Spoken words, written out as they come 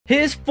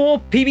Here's 4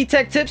 PB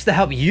Tech tips to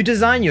help you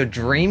design your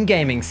dream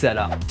gaming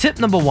setup. Tip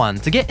number 1.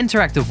 To get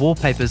interactive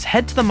wallpapers,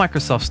 head to the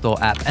Microsoft Store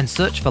app and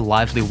search for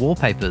Lively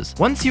Wallpapers.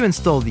 Once you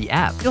install the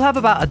app, you'll have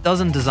about a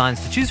dozen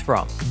designs to choose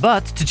from.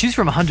 But to choose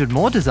from 100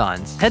 more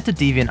designs, head to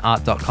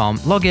DeviantArt.com,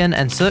 log in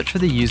and search for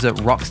the user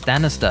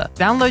Roxdanister.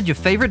 Download your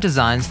favorite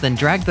designs, then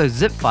drag those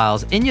zip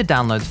files in your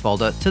downloads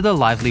folder to the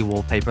Lively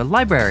Wallpaper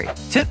library.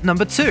 Tip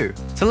number 2.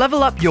 To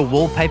level up your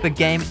wallpaper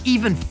game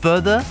even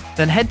further,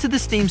 then head to the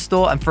Steam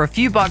store and for a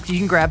few bucks you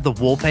can grab the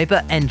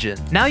Wallpaper Engine.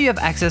 Now you have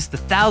access to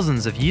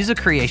thousands of user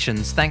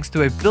creations thanks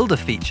to a builder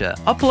feature.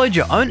 Upload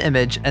your own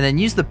image and then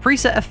use the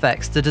preset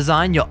effects to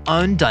design your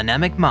own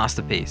dynamic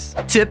masterpiece.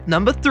 Tip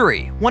number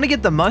 3. Want to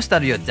get the most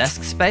out of your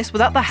desk space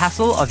without the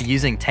hassle of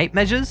using tape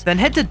measures? Then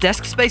head to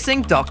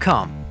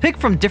deskspacing.com. Pick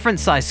from different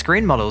size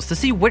screen models to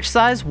see which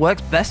size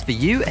works best for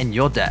you and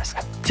your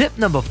desk. Tip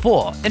number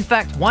 4. In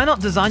fact, why not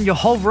design your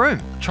whole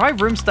room? Try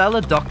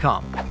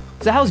roomstyler.com.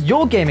 So how's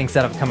your gaming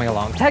setup coming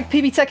along? Tag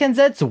PB Tech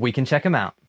NZ so we can check them out.